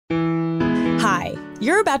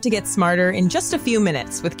You're about to get smarter in just a few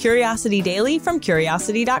minutes with Curiosity Daily from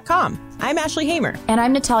Curiosity.com. I'm Ashley Hamer. And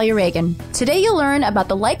I'm Natalia Reagan. Today you'll learn about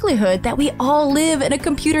the likelihood that we all live in a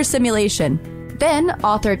computer simulation. Then,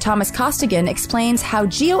 author Thomas Costigan explains how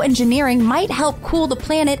geoengineering might help cool the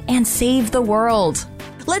planet and save the world.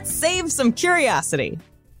 Let's save some curiosity.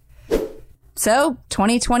 So,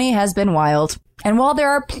 2020 has been wild. And while there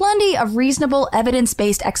are plenty of reasonable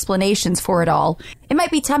evidence-based explanations for it all, it might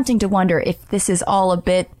be tempting to wonder if this is all a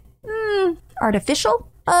bit, artificial?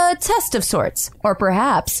 A test of sorts, or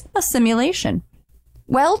perhaps a simulation.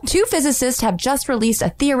 Well, two physicists have just released a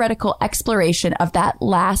theoretical exploration of that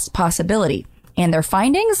last possibility. And their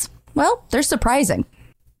findings? Well, they're surprising.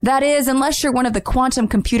 That is, unless you're one of the quantum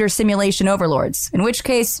computer simulation overlords, in which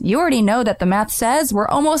case you already know that the math says we're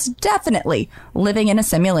almost definitely living in a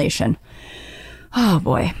simulation. Oh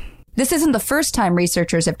boy. This isn't the first time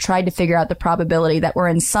researchers have tried to figure out the probability that we're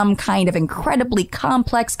in some kind of incredibly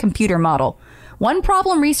complex computer model. One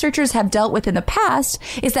problem researchers have dealt with in the past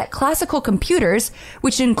is that classical computers,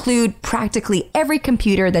 which include practically every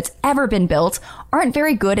computer that's ever been built, aren't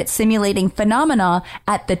very good at simulating phenomena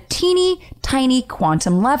at the teeny tiny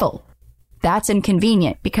quantum level. That's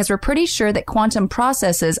inconvenient because we're pretty sure that quantum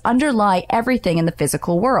processes underlie everything in the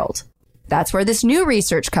physical world. That's where this new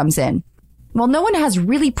research comes in. While no one has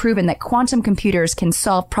really proven that quantum computers can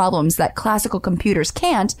solve problems that classical computers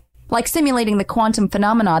can't, like simulating the quantum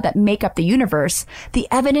phenomena that make up the universe, the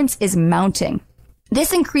evidence is mounting.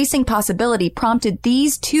 This increasing possibility prompted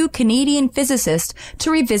these two Canadian physicists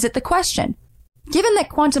to revisit the question. Given that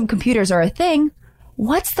quantum computers are a thing,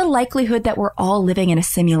 what's the likelihood that we're all living in a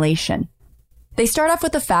simulation? They start off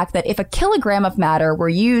with the fact that if a kilogram of matter were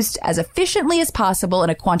used as efficiently as possible in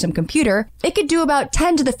a quantum computer, it could do about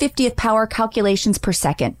 10 to the 50th power calculations per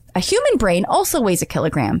second. A human brain also weighs a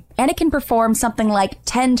kilogram, and it can perform something like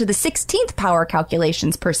 10 to the 16th power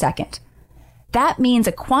calculations per second. That means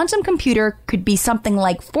a quantum computer could be something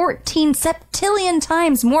like 14 septillion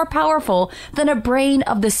times more powerful than a brain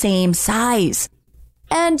of the same size.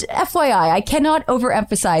 And FYI, I cannot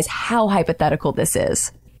overemphasize how hypothetical this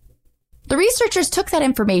is. The researchers took that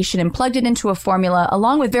information and plugged it into a formula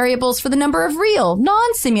along with variables for the number of real,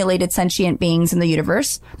 non-simulated sentient beings in the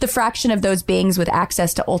universe, the fraction of those beings with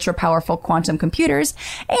access to ultra-powerful quantum computers,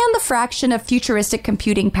 and the fraction of futuristic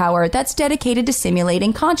computing power that's dedicated to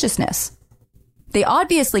simulating consciousness. They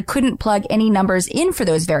obviously couldn't plug any numbers in for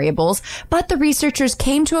those variables, but the researchers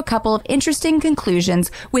came to a couple of interesting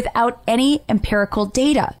conclusions without any empirical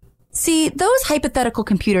data. See, those hypothetical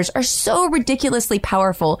computers are so ridiculously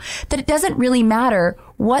powerful that it doesn't really matter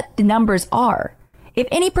what the numbers are. If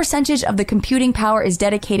any percentage of the computing power is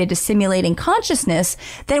dedicated to simulating consciousness,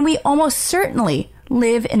 then we almost certainly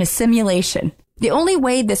live in a simulation. The only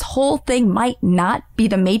way this whole thing might not be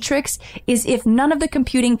the Matrix is if none of the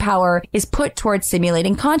computing power is put towards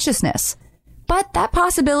simulating consciousness. But that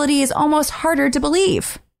possibility is almost harder to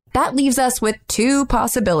believe. That leaves us with two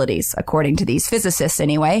possibilities, according to these physicists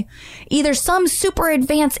anyway. Either some super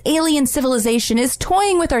advanced alien civilization is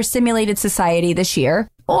toying with our simulated society this year,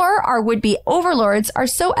 or our would-be overlords are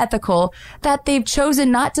so ethical that they've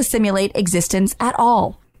chosen not to simulate existence at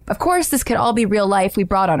all. Of course, this could all be real life we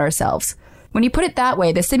brought on ourselves. When you put it that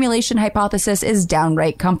way, the simulation hypothesis is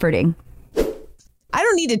downright comforting. I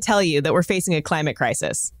don't need to tell you that we're facing a climate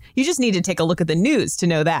crisis. You just need to take a look at the news to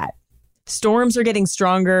know that. Storms are getting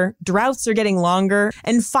stronger, droughts are getting longer,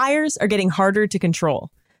 and fires are getting harder to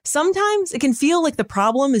control. Sometimes it can feel like the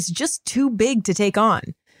problem is just too big to take on.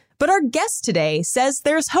 But our guest today says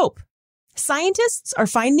there's hope. Scientists are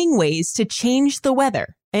finding ways to change the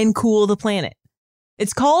weather and cool the planet.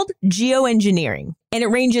 It's called geoengineering, and it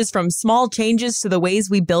ranges from small changes to the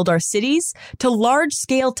ways we build our cities to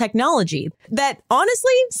large-scale technology that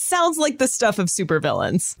honestly sounds like the stuff of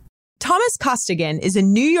supervillains. Thomas Costigan is a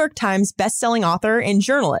New York Times bestselling author and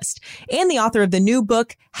journalist, and the author of the new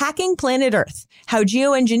book, Hacking Planet Earth: How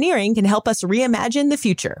Geoengineering Can Help Us Reimagine the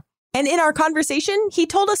Future. And in our conversation, he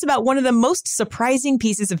told us about one of the most surprising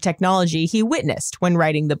pieces of technology he witnessed when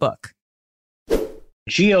writing the book.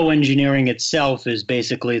 Geoengineering itself is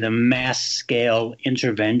basically the mass-scale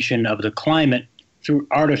intervention of the climate through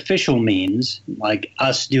artificial means, like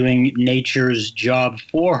us doing nature's job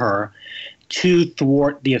for her, to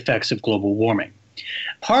thwart the effects of global warming.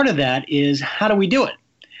 Part of that is, how do we do it?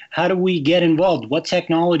 How do we get involved? What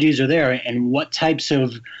technologies are there, and what types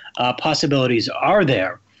of possibilities are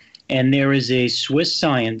there? And there is a Swiss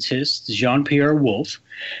scientist, Jean-Pierre Wolf,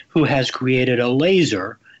 who has created a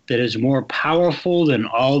laser that is more powerful than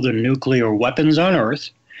all the nuclear weapons on Earth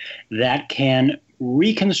that can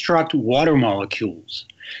reconstruct water molecules.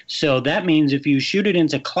 So that means if you shoot it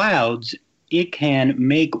into clouds, it can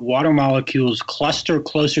make water molecules cluster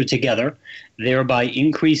closer together, thereby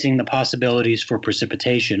increasing the possibilities for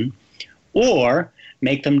precipitation, or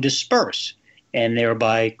make them disperse, and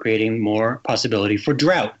thereby creating more possibility for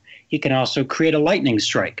drought. It can also create a lightning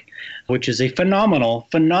strike, which is a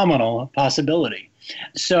phenomenal possibility.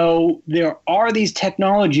 So there are these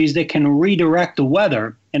technologies that can redirect the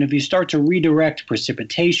weather, and if you start to redirect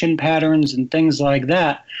precipitation patterns and things like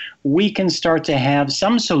that, we can start to have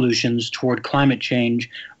some solutions toward climate change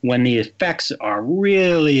when the effects are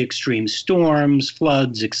really extreme storms,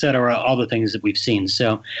 floods, etc., all the things that we've seen.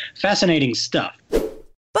 So fascinating stuff.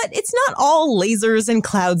 But it's not all lasers and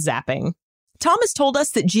cloud zapping. Thomas told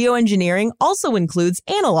us that geoengineering also includes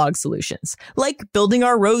analog solutions, like building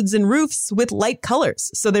our roads and roofs with light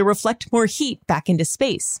colors so they reflect more heat back into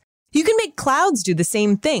space. You can make clouds do the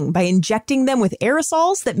same thing by injecting them with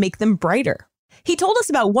aerosols that make them brighter. He told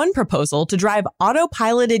us about one proposal to drive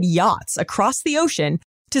autopiloted yachts across the ocean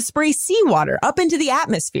to spray seawater up into the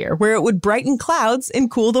atmosphere where it would brighten clouds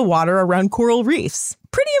and cool the water around coral reefs.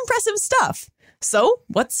 Pretty impressive stuff. So,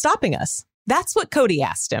 what's stopping us? That's what Cody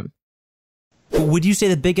asked him. Would you say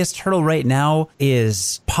the biggest hurdle right now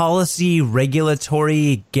is policy,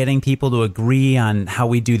 regulatory, getting people to agree on how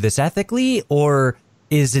we do this ethically? Or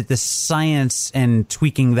is it the science and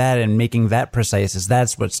tweaking that and making that precise?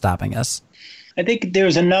 That's what's stopping us? I think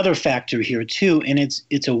there's another factor here, too, and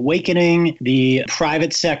it's awakening the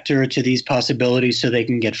private sector to these possibilities so they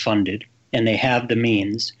can get funded, and they have the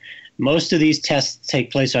means. Most of these tests take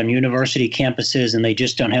place on university campuses, and they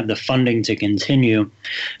just don't have the funding to continue.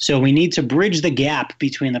 So we need to bridge the gap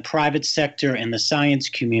between the private sector and the science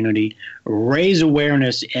community, raise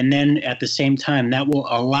awareness, and then at the same time, that will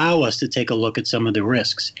allow us to take a look at some of the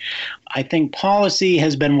risks. I think policy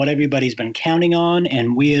has been what everybody's been counting on,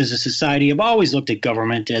 and we as a society have always looked at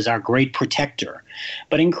government as our great protector.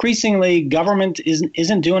 But increasingly, government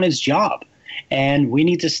isn't doing its job. And we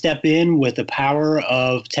need to step in with the power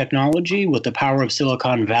of technology, with the power of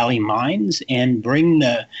Silicon Valley minds, and bring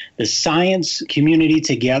the science community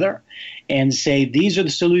together and say, these are the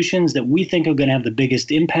solutions that we think are going to have the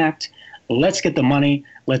biggest impact. Let's get the money.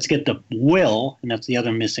 Let's get the will. And that's the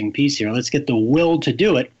other missing piece here. Let's get the will to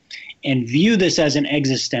do it and view this as an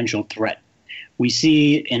existential threat. We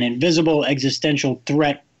see an invisible existential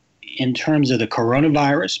threat in terms of the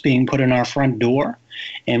coronavirus being put in our front door.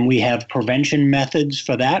 And we have prevention methods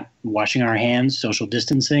for that, washing our hands, social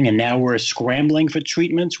distancing, and now we're scrambling for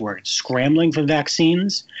treatments, we're scrambling for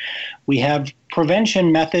vaccines. We have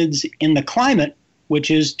prevention methods in the climate, which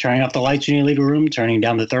is turning off the lights when you leave a room, turning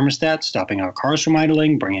down the thermostat, stopping our cars from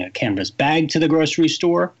idling, bringing a canvas bag to the grocery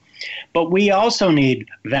store. But we also need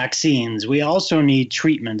vaccines, we also need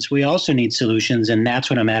treatments, we also need solutions, and that's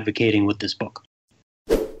what I'm advocating with this book.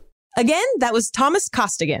 Again, that was Thomas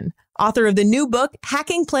Costigan, author of the new book,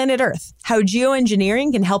 Hacking Planet Earth, How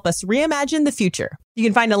Geoengineering Can Help Us Reimagine the Future. You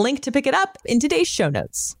can find a link to pick it up in today's show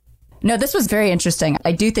notes. No, this was very interesting.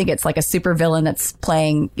 I do think it's like a super villain that's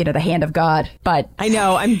playing, the hand of God, but I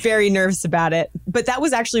know, I'm very nervous about it. But that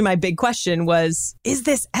was actually my big question was, is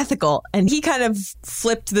this ethical? And he kind of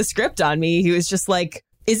flipped the script on me. He was just like,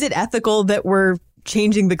 is it ethical that we're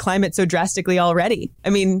changing the climate so drastically already? I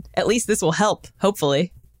mean, at least this will help,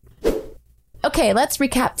 hopefully. Okay, let's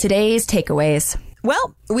recap today's takeaways.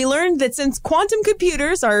 Well, we learned that since quantum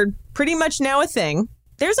computers are pretty much now a thing,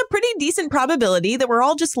 there's a pretty decent probability that we're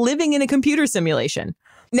all just living in a computer simulation.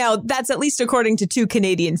 Now, that's at least according to 2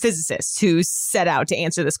 Canadian physicists who set out to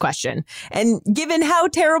answer this question. And given how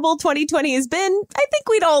terrible 2020 has been, I think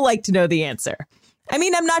we'd all like to know the answer. I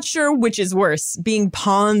mean, I'm not sure which is worse, being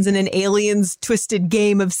pawns in an alien's twisted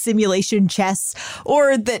game of simulation chess,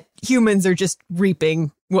 or that humans are just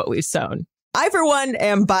reaping what we've sown. I, for one,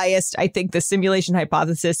 am biased. I think the simulation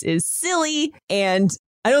hypothesis is silly, and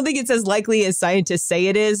I don't think it's as likely as scientists say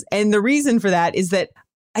it is. And the reason for that is that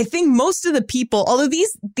I think most of the people, although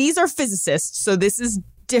these are physicists, so this is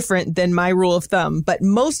different than my rule of thumb, but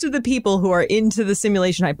most of the people who are into the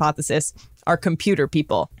simulation hypothesis are computer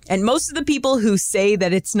people. And most of the people who say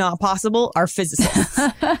that it's not possible are physicists.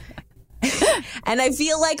 And I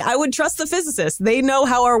feel like I would trust the physicists. They know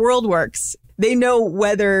how our world works. They know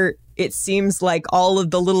whether it seems like all of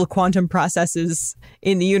the little quantum processes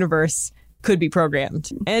in the universe could be programmed.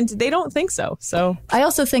 And they don't think so. So I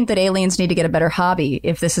also think that aliens need to get a better hobby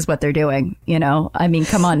if this is what they're doing. I mean,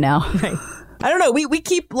 come on now. Right. I don't know. We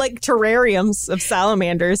keep like terrariums of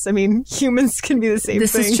salamanders. I mean, humans can be the same thing.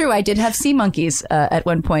 This is true. I did have sea monkeys at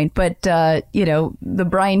one point, but the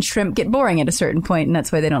brine shrimp get boring at a certain point, and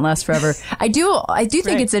that's why they don't last forever. I do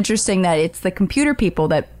think It's interesting that it's the computer people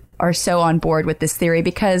that are so on board with this theory,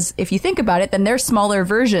 because if you think about it, then they're smaller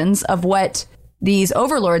versions of what these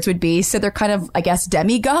overlords would be. So they're kind of, I guess,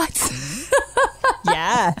 demigods.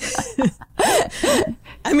 Yeah.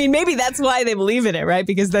 I mean, maybe that's why they believe in it, right?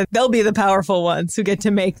 Because then they'll be the powerful ones who get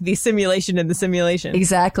to make the simulation in the simulation.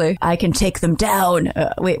 Exactly. I can take them down.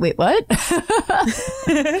 Wait, what?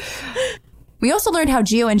 We also learned how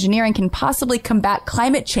geoengineering can possibly combat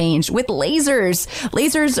climate change with lasers.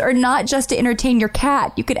 Lasers are not just to entertain your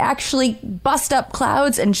cat. You could actually bust up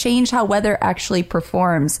clouds and change how weather actually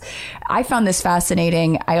performs. I found this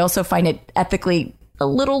fascinating. I also find it ethically a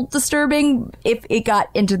little disturbing if it got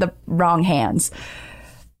into the wrong hands.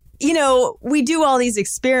 You know, we do all these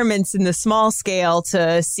experiments in the small scale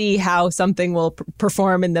to see how something will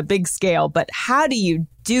perform in the big scale. But how do you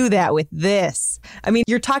do that with this? I mean,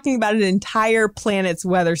 you're talking about an entire planet's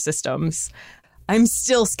weather systems. I'm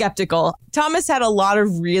still skeptical. Thomas had a lot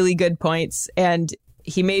of really good points, and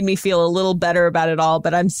he made me feel a little better about it all,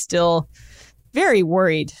 but I'm still very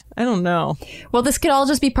worried. I don't know. Well, this could all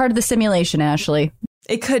just be part of the simulation, Ashley.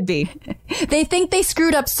 It could be. They think they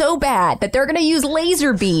screwed up so bad that they're going to use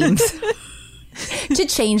laser beams to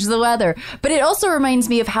change the weather. But it also reminds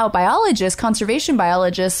me of how conservation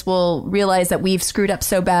biologists will realize that we've screwed up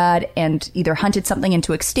so bad and either hunted something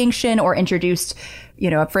into extinction or introduced,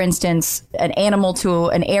 for instance, an animal to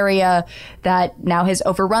an area that now has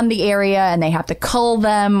overrun the area, and they have to cull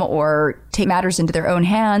them or take matters into their own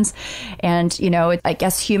hands. And, I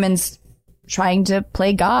guess humans trying to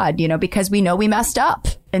play God, because we know we messed up.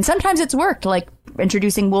 And sometimes it's worked, like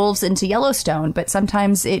introducing wolves into Yellowstone, but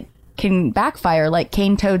sometimes it can backfire, like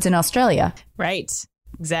cane toads in Australia. Right.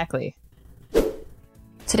 Exactly.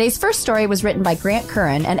 Today's first story was written by Grant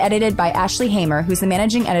Curran and edited by Ashley Hamer, who's the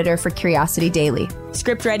managing editor for Curiosity Daily.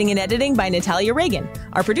 Script writing and editing by Natalia Reagan.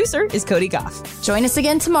 Our producer is Cody Goff. Join us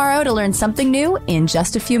again tomorrow to learn something new in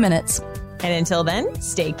just a few minutes. And until then,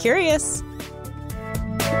 stay curious.